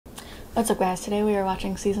What's up, guys? Today we are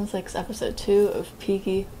watching season 6 episode 2 of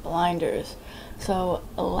Peaky Blinders. So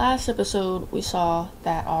last episode we saw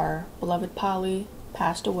that our beloved Polly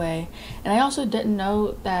passed away, and I also didn't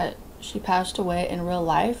know that she passed away in real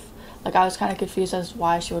life. Like, I was kind of confused as to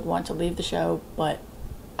why she would want to leave the show, but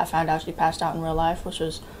I found out she passed out in real life, which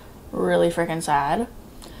was really freaking sad.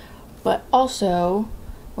 But also,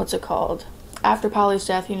 what's it called? After Polly's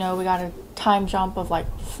death, you know, we got a time jump of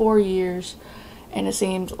like 4 years. And it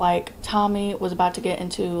seemed like Tommy was about to get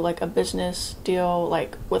into like a business deal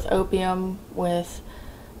like with opium with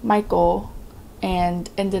Michael, and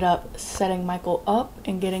ended up setting Michael up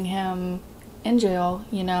and getting him in jail,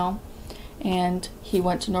 you know. And he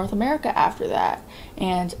went to North America after that.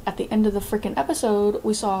 And at the end of the freaking episode,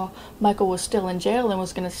 we saw Michael was still in jail and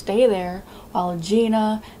was going to stay there while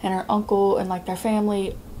Gina and her uncle and like their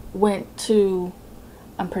family went to,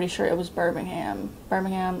 I'm pretty sure it was Birmingham,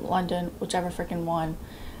 London, whichever freaking one.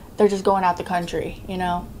 They're just going out the country, you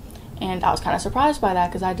know? And I was kind of surprised by that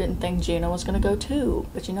because I didn't think Gina was going to go too.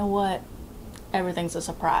 But you know what? Everything's a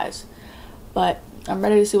surprise. But I'm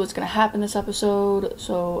ready to see what's going to happen this episode,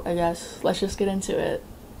 so I guess let's just get into it.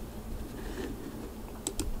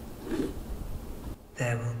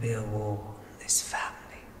 There will be a war in this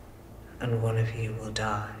family, and one of you will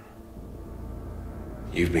die.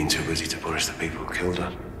 You've been too busy to punish the people who killed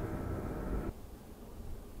her.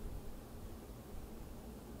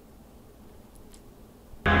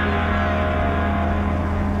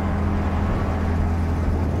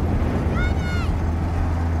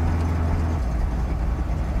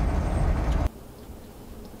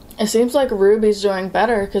 It seems like Ruby's doing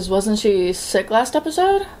better, because wasn't she sick last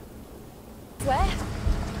episode? Where?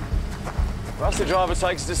 That's the driver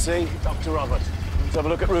takes us to see Dr. Robert. Let's have a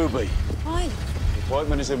look at Ruby. Why? The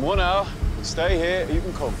appointment is in 1 hour. Stay here, you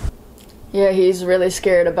can come. Yeah, he's really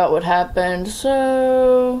scared about what happened,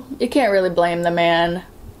 so you can't really blame the man.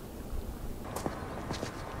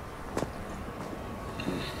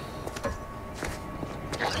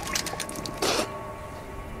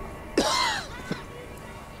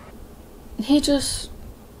 He just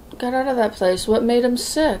got out of that place. What made him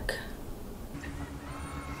sick?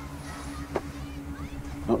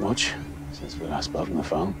 Not much, since we last spoke on the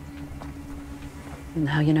phone.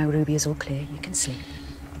 Now you know Ruby is all clear. You can sleep.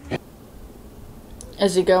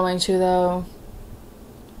 Is he going to, though?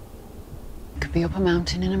 Could be up a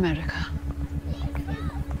mountain in America.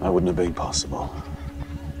 That wouldn't have been possible.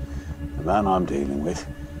 The man I'm dealing with,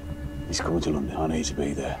 he's coming to London. I need to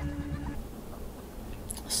be there.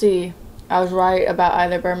 See, I was right about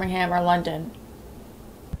either Birmingham or London.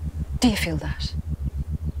 Do you feel that?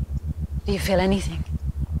 Do you feel anything?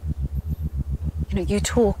 You know, you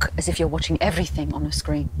talk as if you're watching everything on a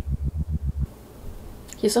screen.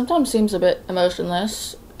 He sometimes seems a bit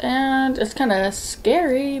emotionless, and it's kind of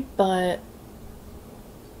scary, but...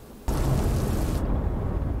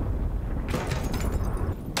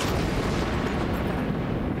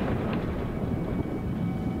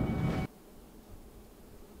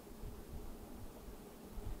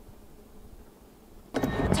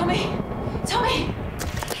 Tommy! Tommy!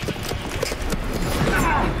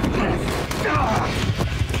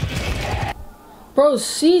 Bro's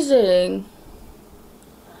seizing.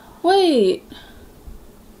 Wait.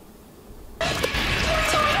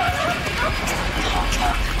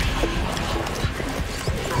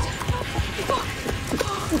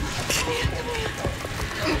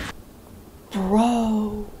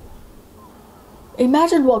 Bro.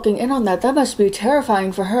 Imagine walking in on that. That must be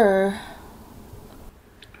terrifying for her.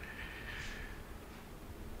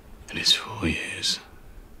 It is 4 years,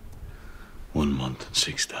 1 month and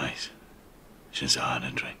 6 days since I had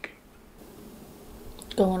a drink.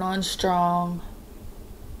 Going on strong.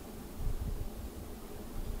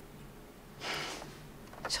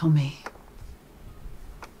 Tommy,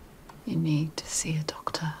 you need to see a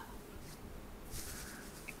doctor.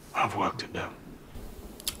 I've work to do.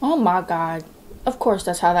 Oh my god. Of course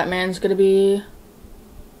that's how that man's gonna be.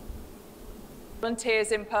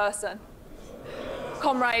 Volunteers in person.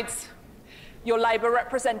 Comrades, your Labour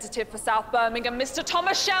representative for South Birmingham, Mr.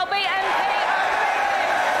 Thomas Shelby, MP.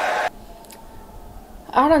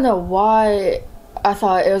 I don't know why I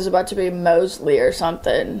thought it was about to be Mosley or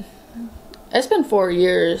something. It's been 4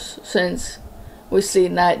 years since we've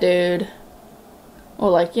seen that dude. Well,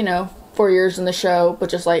 like, you know, 4 years in the show, but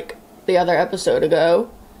just like the other episode ago.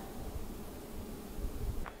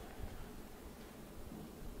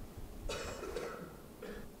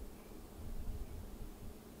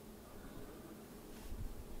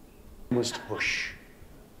 Must push.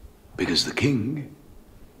 Because the king,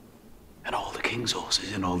 and all the king's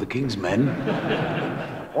horses and all the king's men.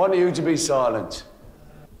 Want you to be silent.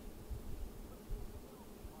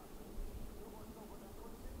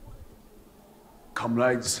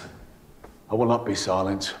 Comrades, I will not be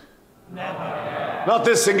silent. Never. Not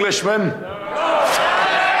this Englishman.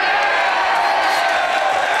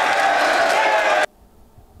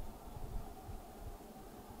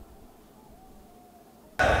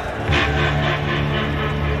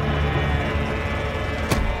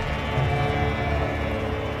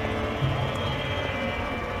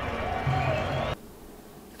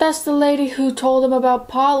 That's the lady who told him about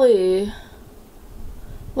Polly.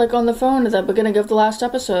 Like on the phone at the beginning of the last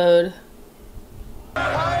episode.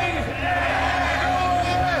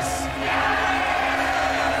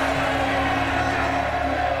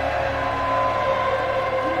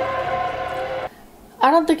 I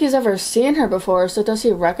don't think he's ever seen her before, so does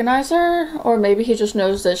he recognize her? Or maybe he just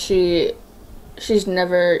knows that she's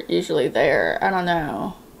never usually there. I don't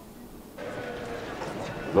know.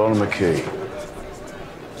 Laura McKee.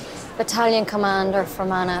 Battalion Commander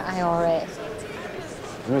Fermanagh IRA.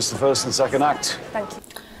 You missed the first and second act. Thank you.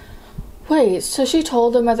 Wait, so she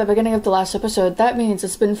told him at the beginning of the last episode. That means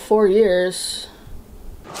it's been 4 years.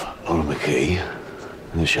 Laura McKee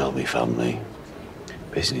and the Shelby family.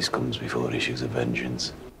 Business comes before issues of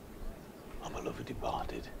vengeance. My beloved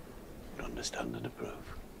departed. You understand and approve.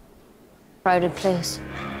 Crowded place.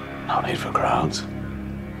 No need for crowds.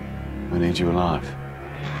 We need you alive.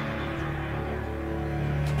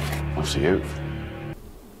 After you.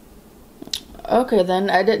 Okay then,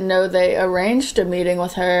 I didn't know they arranged a meeting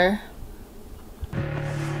with her.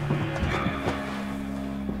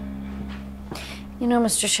 You know,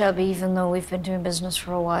 Mr. Shelby, even though we've been doing business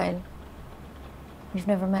for a while, we've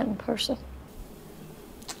never met in person.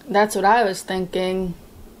 That's what I was thinking.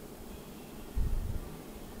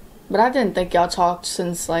 But I didn't think y'all talked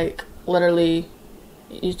since, like, literally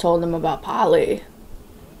you told them about Polly.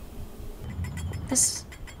 This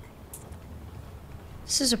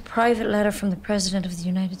is a private letter from the President of the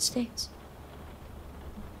United States.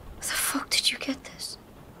 Where the fuck did you get this?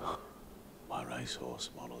 My racehorse,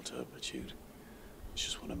 model turpitude. It's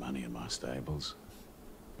just one of many in my stables.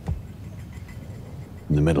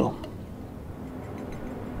 In the middle,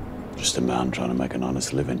 just a man trying to make an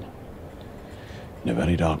honest living in a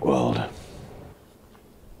very dark world.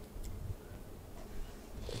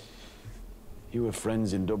 You were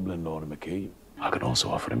friends in Dublin, Laura McKee. I could also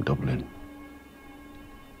offer him Dublin.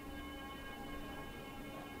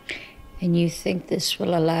 And you think this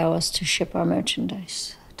will allow us to ship our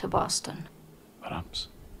merchandise to Boston? Perhaps.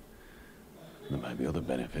 There may be other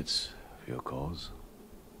benefits for your cause.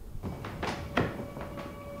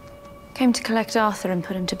 Came to collect Arthur and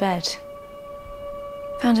put him to bed.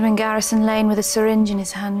 Found him in Garrison Lane with a syringe in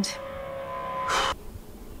his hand.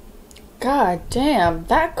 God damn,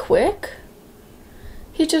 that quick?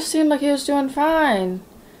 He just seemed like he was doing fine.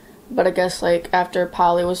 But I guess, like, after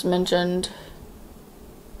Polly was mentioned.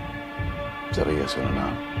 Is that a yes or a no?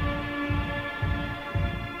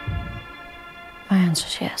 My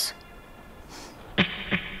answer's yes.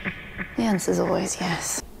 The answer's always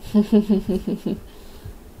yes.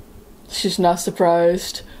 She's not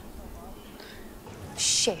surprised.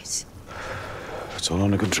 Shit. It's all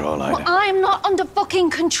under control, Ida. Well, I'm not under fucking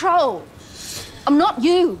control. I'm not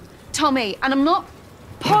you, Tommy, and I'm not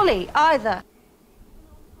Polly either.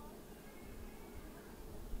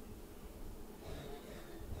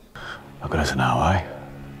 Look at us now, eh?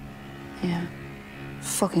 Yeah.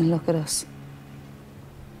 Fucking look at us.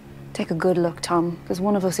 Take a good look, Tom, because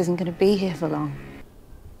one of us isn't going to be here for long.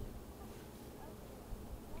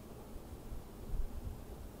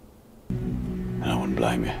 And I wouldn't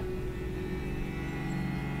blame you.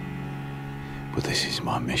 But this is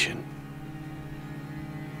my mission.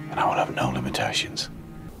 And I will have no limitations.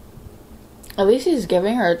 At least he's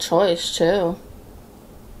giving her a choice, too.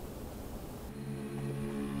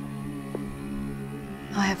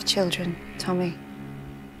 I have children, Tommy.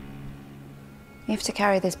 You have to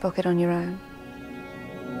carry this bucket on your own.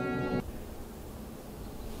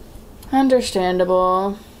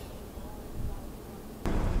 Understandable.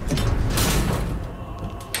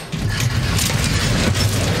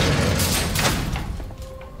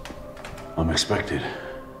 I'm expected.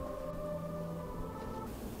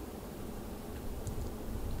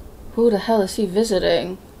 Who the hell is he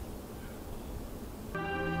visiting?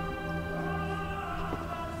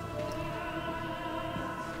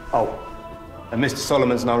 Oh, and Mr.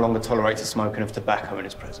 Solomon's no longer tolerates the smoking of tobacco in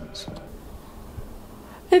his presence.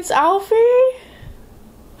 It's Alfie?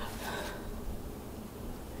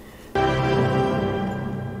 I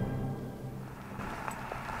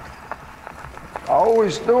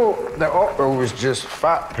always thought that opera was just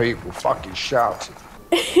fat people fucking shouting.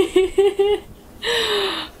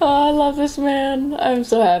 Oh, I love this man. I'm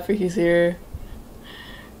so happy he's here.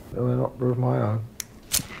 Build an opera of my own.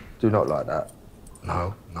 Do not like that.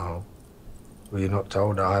 No, no. Were you not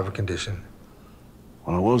told that I have a condition?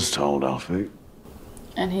 Well, I was told, Alfie.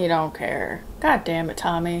 And he don't care. God damn it,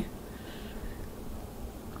 Tommy.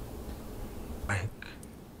 Make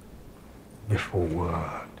your full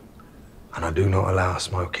word. And I do not allow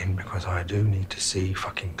smoking because I do need to see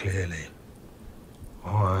fucking clearly.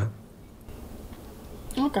 All right.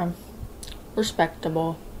 Okay.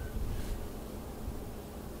 Respectable.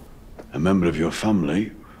 A member of your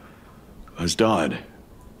family has died.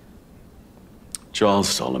 Charles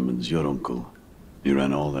Solomon's your uncle. He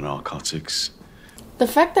ran all the narcotics. The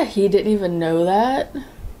fact that he didn't even know that.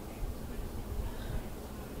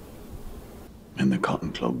 In the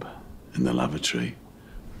Cotton Club, in the lavatory.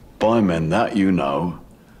 By men that you know,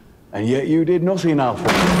 and yet you did nothing, Alfie.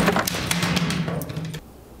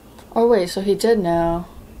 Oh wait, so he did know.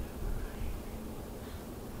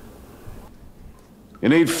 You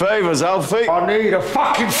need favors, Alfie. I need a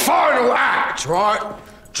fucking final act, right?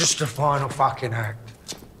 Just a final fucking act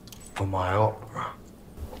for my opera.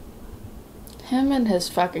 Him and his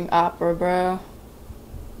fucking opera, bro.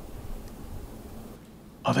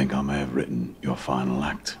 I think I may have written your final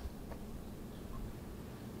act.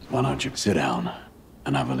 Why don't you sit down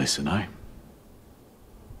and have a listen, eh?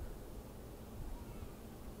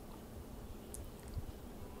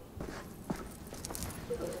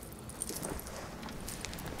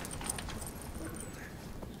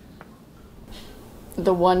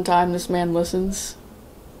 The one time this man listens.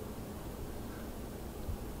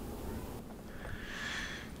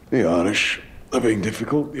 The Irish are being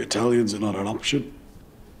difficult. The Italians are not an option.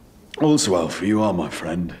 Also, Alfie, you are my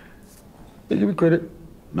friend. Did you give me credit?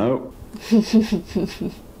 No.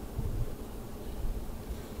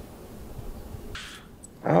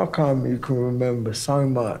 How come you can remember so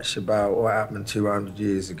much about what happened 200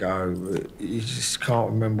 years ago, but you just can't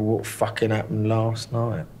remember what fucking happened last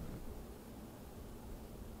night?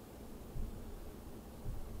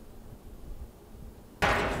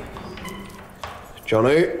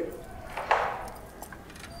 Johnny?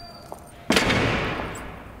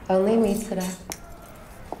 Only me today.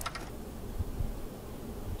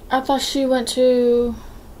 I thought she went to...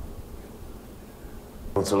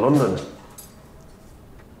 Went to London.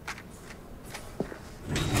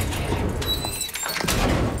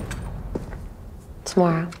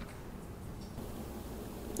 Tomorrow.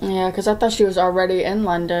 Yeah, because I thought she was already in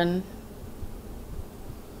London.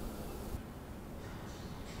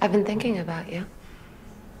 I've been thinking about you.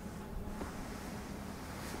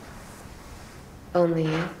 Only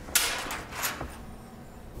you.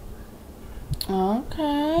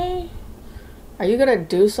 Okay. Are you gonna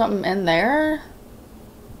do something in there?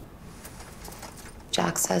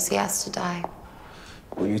 Jack says he has to die.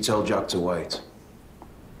 Will you tell Jack to wait?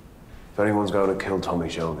 If anyone's going to kill Tommy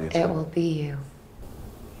Shelby, It will be you.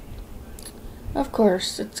 Of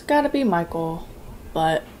course, it's gotta be Michael,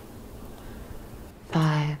 but...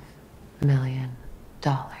 $5 million.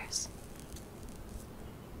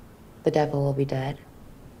 The devil will be dead.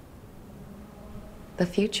 The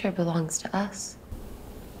future belongs to us.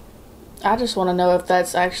 I just want to know if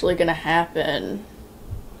that's actually gonna happen.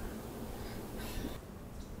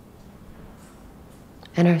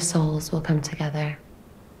 And our souls will come together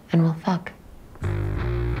and we'll fuck.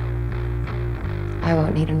 I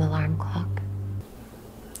won't need an alarm clock.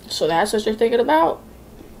 So that's what you're thinking about?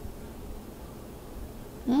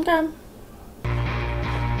 Okay.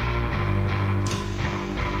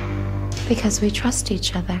 Because we trust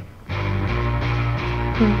each other.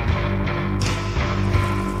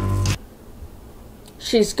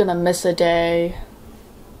 She's gonna miss a day.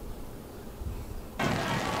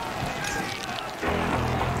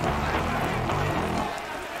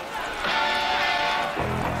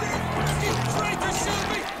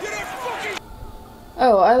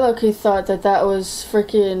 Oh, I low-key thought that that was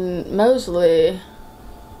freaking Mosley.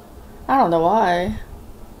 I don't know why.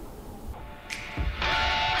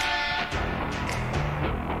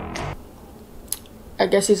 I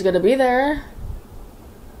guess he's gonna be there.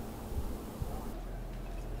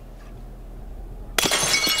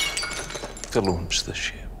 To launch the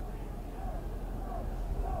ship.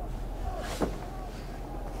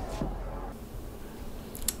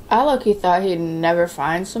 I low-key thought he'd never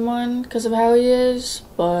find someone because of how he is,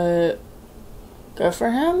 but good for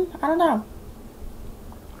him? I don't know.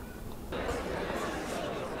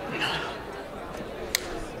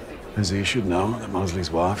 Lizzie, you should know that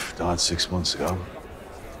Mosley's wife died 6 months ago.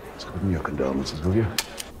 So give me your condolences, will you?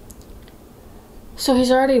 So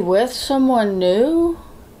he's already with someone new?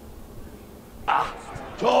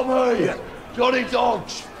 Tommy! Johnny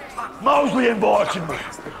Dogs! Mosley invited me.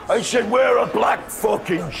 He said wear a black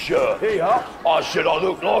fucking shirt. Here, I said I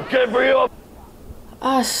look like every other.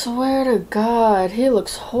 I swear to God, he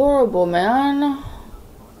looks horrible, man.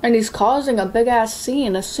 And he's causing a big-ass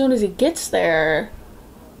scene as soon as he gets there.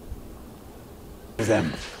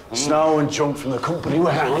 Them. Snow and junk from the company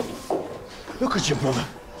warehouse. Look at your brother.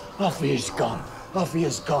 Half of you's gone. Half of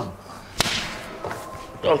you's gone.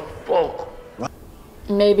 Oh, fuck.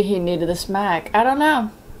 Maybe he needed a smack. I don't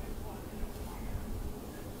know.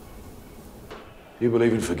 You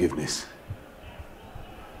believe in forgiveness?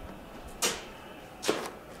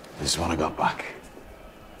 This is when I got back.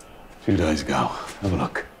 2 days ago. Have a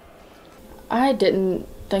look. I didn't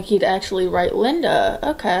think he'd actually write Linda.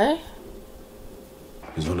 Okay.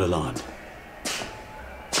 Here's underlined.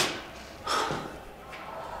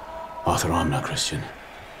 Arthur, I'm no Christian.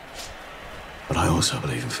 But I also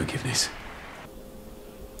believe in forgiveness.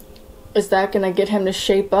 Is that gonna get him to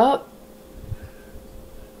shape up?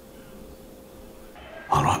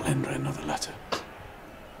 I'll write Linda another letter.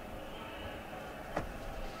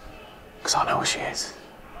 Because I know where she is.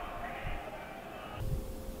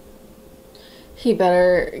 He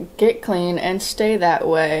better get clean and stay that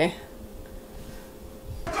way.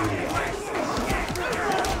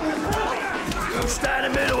 Stand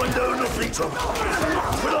in the middle and do nothing to me.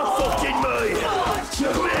 We're not fucking me.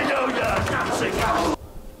 Come here, you Nazi.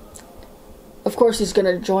 Of course he's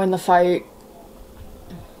gonna join the fight.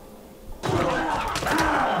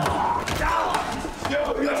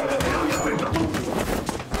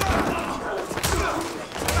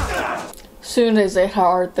 Soon as they hit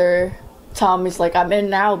Arthur, Tommy's like, I'm in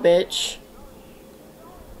now, bitch.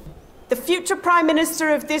 The future Prime Minister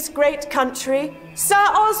of this great country, Sir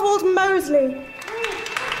Oswald Mosley.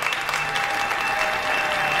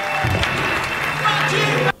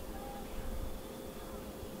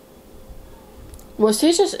 Was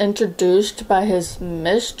he just introduced by his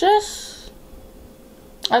mistress?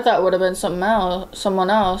 I thought it would have been someone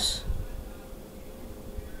else.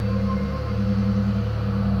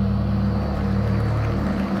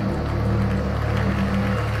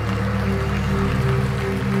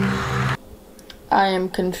 I am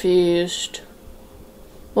confused.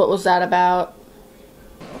 What was that about?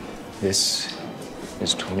 This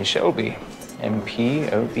is Tommy Shelby,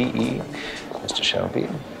 MP, OBE. Mr. Shelby,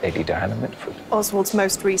 Lady Diana Mitford. Oswald's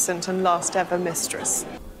most recent and last ever mistress.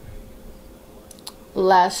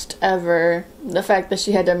 Last ever. The fact that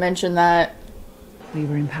she had to mention that. We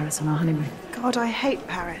were in Paris on our honeymoon. God, I hate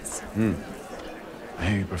Paris.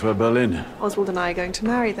 Hey, you prefer Berlin? Oswald and I are going to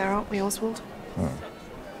marry there, aren't we, Oswald?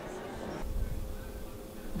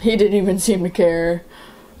 He didn't even seem to care.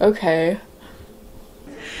 Okay.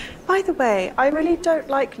 By the way, I really don't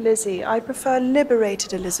like Lizzie. I prefer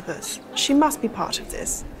liberated Elizabeth. She must be part of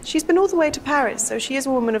this. She's been all the way to Paris, so she is a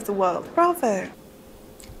woman of the world. Bravo.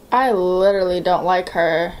 I literally don't like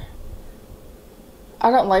her. I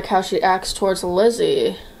don't like how she acts towards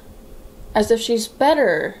Lizzie. As if she's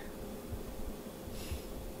better.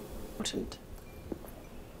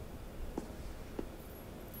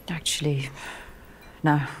 Actually,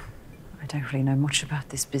 no. I don't really know much about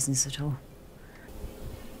this business at all.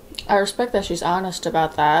 I respect that she's honest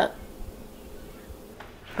about that.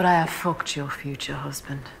 But I have fucked your future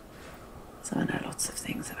husband. So I know lots of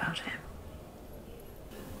things about him.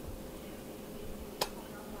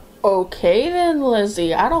 Okay then,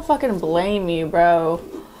 Lizzie. I don't fucking blame you, bro.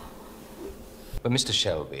 But Mr.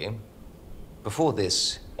 Shelby, before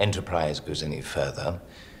this enterprise goes any further,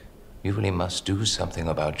 you really must do something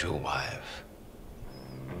about your wife.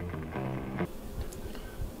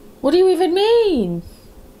 What do you even mean?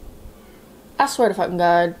 I swear to fucking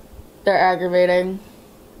God, they're aggravating.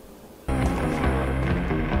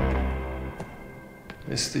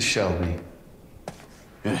 Mr. Shelby.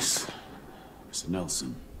 Yes, Mr.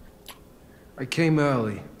 Nelson. I came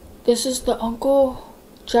early. This is the uncle,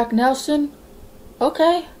 Jack Nelson?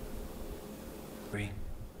 Okay.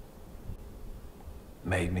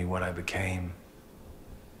 Made me what I became.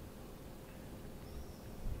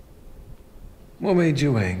 What made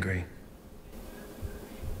you angry?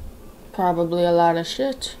 Probably a lot of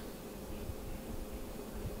shit.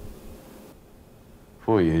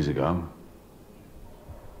 4 years ago,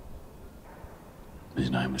 his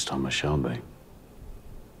name was Thomas Shelby.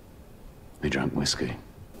 He drank whiskey.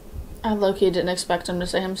 I low-key didn't expect him to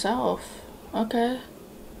say himself. Okay.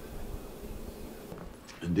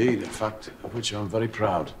 Indeed, a fact of which I'm very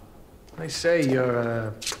proud. They say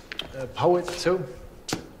you're a poet too?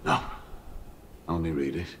 No, I only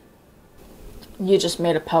read it. You just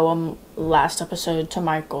made a poem last episode to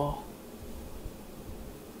Michael.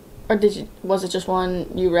 Or was it just one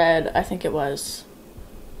you read? I think it was.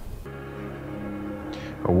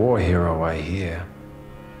 a war hero I hear.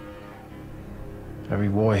 Every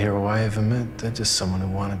war hero I ever met, they're just someone who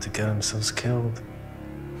wanted to get themselves killed.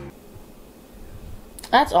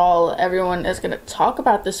 That's all everyone is gonna talk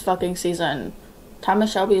about this fucking season.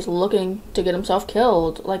 Thomas Shelby is looking to get himself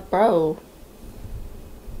killed. Like, bro.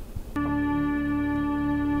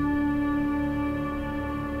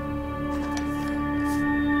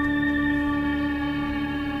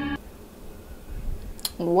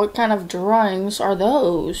 What kind of drawings are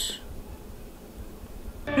those?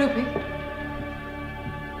 Ruby?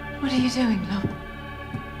 What are you doing, love?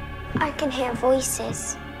 I can hear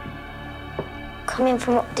voices coming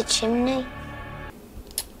from up the chimney.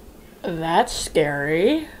 That's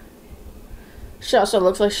scary. She also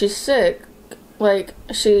looks like she's sick. Like,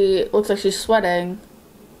 she looks like she's sweating.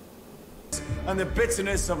 And the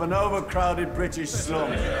bitterness of an overcrowded British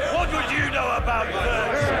slum. What would you know about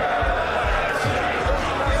this?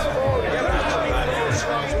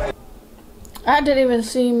 I didn't even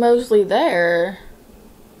see Mosley there.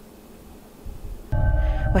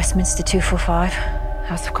 Westminster 245,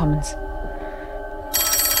 House of Commons.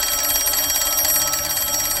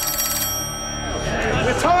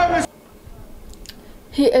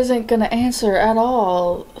 He isn't gonna answer at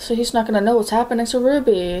all, so he's not gonna know what's happening to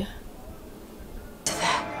Ruby.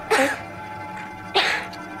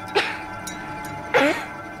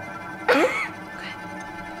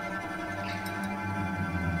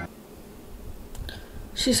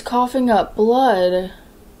 She's coughing up blood.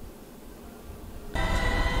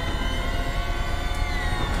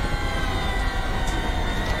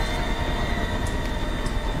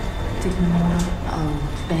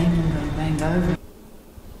 Oh, bang over.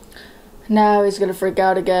 Now he's gonna freak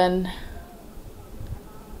out again.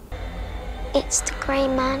 It's the grey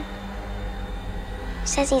man. He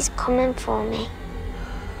says he's coming for me.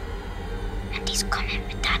 And he's coming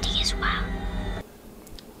with Daddy as well.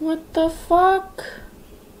 What the fuck?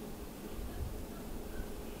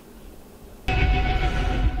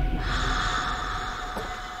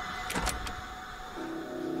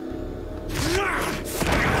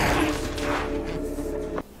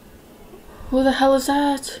 Who the hell is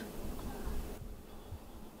that?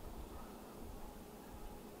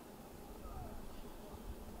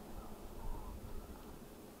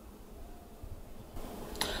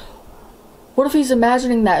 What if he's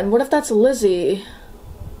imagining that? And what if that's Lizzie?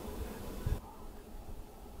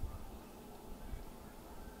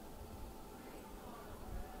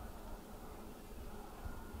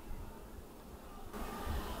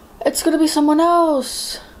 It's gonna be someone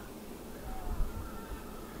else.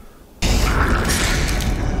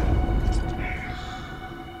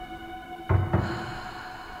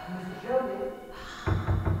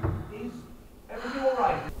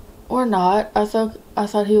 Or not. I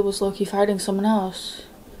thought he was low-key fighting someone else.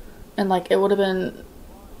 And like it would have been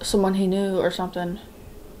someone he knew or something.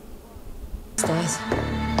 Stairs.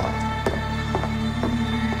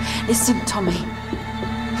 Listen, Tommy.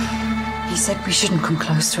 He said we shouldn't come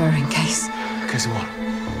close to her in case. In case of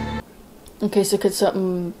what? In case it could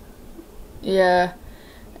something. Yeah.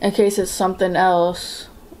 In case it's something else.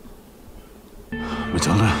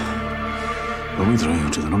 Matilda, put me through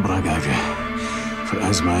to the number I gave you. For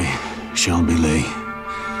Esme Shelby Lee.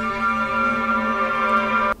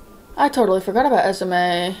 I totally forgot about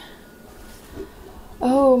Esme.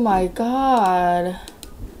 Oh my god.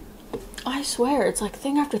 I swear, it's like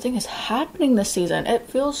thing after thing is happening this season. It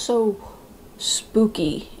feels so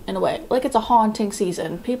spooky in a way. Like it's a haunting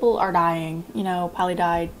season. People are dying. You know, Polly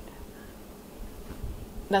died.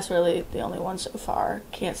 That's really the only one so far.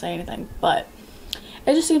 Can't say anything. But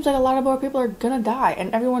it just seems like a lot of more people are gonna die.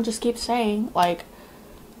 And everyone just keeps saying, like,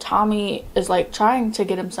 Tommy is like trying to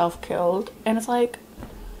get himself killed, and it's like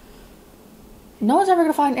no one's ever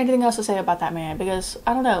gonna find anything else to say about that man, because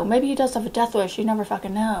I don't know, maybe he does have a death wish, you never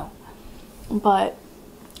fucking know. But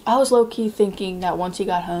I was low-key thinking that once he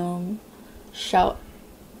got home,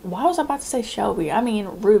 why was I about to say Shelby? I mean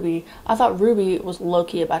Ruby. I thought Ruby was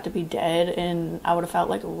low-key about to be dead, and I would have felt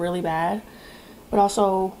like really bad. But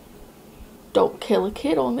also, don't kill a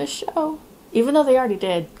kid on this show. Even though they already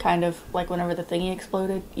did, kind of, like whenever the thingy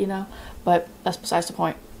exploded, you know? But that's besides the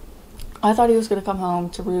point. I thought he was going to come home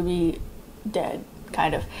to Ruby dead,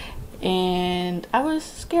 kind of. And I was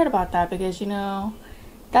scared about that because, you know,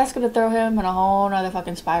 that's going to throw him in a whole nother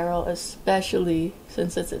fucking spiral, especially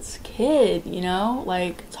since it's its kid, you know?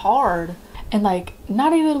 Like, it's hard. And, like,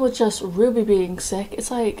 not even with just Ruby being sick,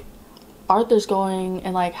 it's like Arthur's going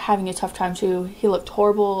and, like, having a tough time too. He looked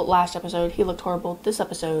horrible last episode. He looked horrible this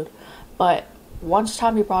episode. But once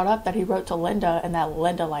Tommy brought up that he wrote to Linda and that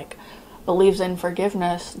Linda, like, believes in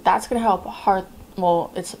forgiveness, that's going to help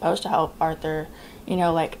well, it's supposed to help Arthur, you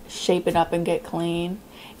know, like, shape it up and get clean.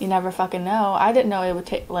 You never fucking know. I didn't know it would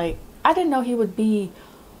take, like, I didn't know he would be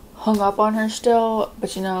hung up on her still,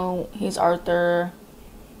 but you know, he's Arthur.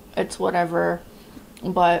 It's whatever.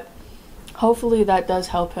 But hopefully that does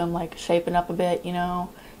help him, like, shaping up a bit, you know,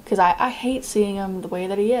 because I hate seeing him the way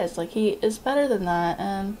that he is. Like, he is better than that,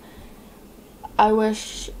 and I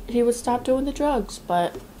wish he would stop doing the drugs.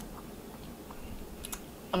 But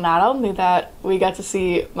not only that, we got to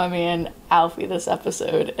see my man Alfie this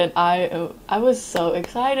episode, and I was so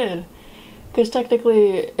excited, because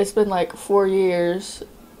technically it's been like 4 years.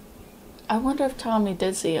 I wonder if Tommy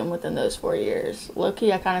did see him within those 4 years.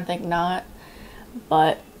 Low-key, I kind of think not,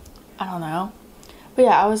 but I don't know. But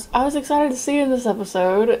yeah, I was excited to see him this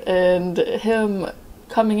episode, and him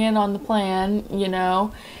coming in on the plan, you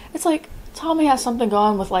know. It's like Tommy has something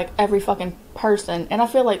going with like every fucking person, and I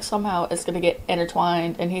feel like somehow it's gonna get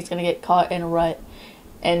intertwined and he's gonna get caught in a rut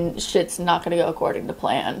and shit's not gonna go according to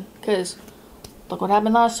plan. Because look what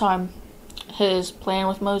happened last time. His plan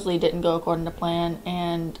with Mosley didn't go according to plan,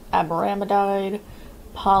 and Aberama died,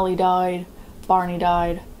 Polly died, Barney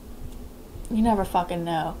died. You never fucking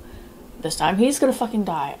know. This time he's gonna fucking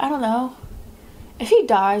die. I don't know. If he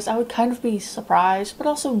dies, I would kind of be surprised, but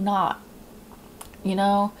also not. You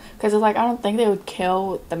know? Because it's like, I don't think they would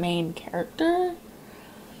kill the main character.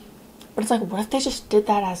 But it's like, what if they just did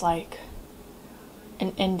that as like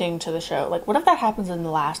an ending to the show? Like, what if that happens in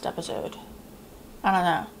the last episode? I don't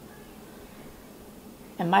know.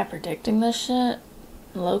 Am I predicting this shit?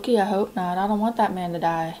 Loki, I hope not. I don't want that man to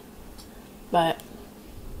die. But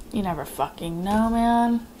you never fucking know,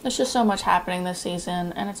 man. There's just so much happening this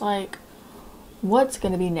season, and it's like, what's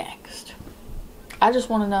gonna be next? I just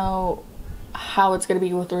want to know how it's gonna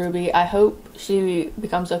be with Ruby. I hope she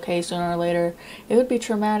becomes okay sooner or later. It would be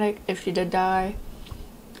traumatic if she did die,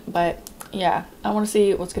 but yeah, I want to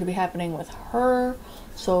see what's gonna be happening with her.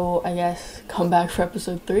 So I guess come back for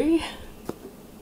episode 3.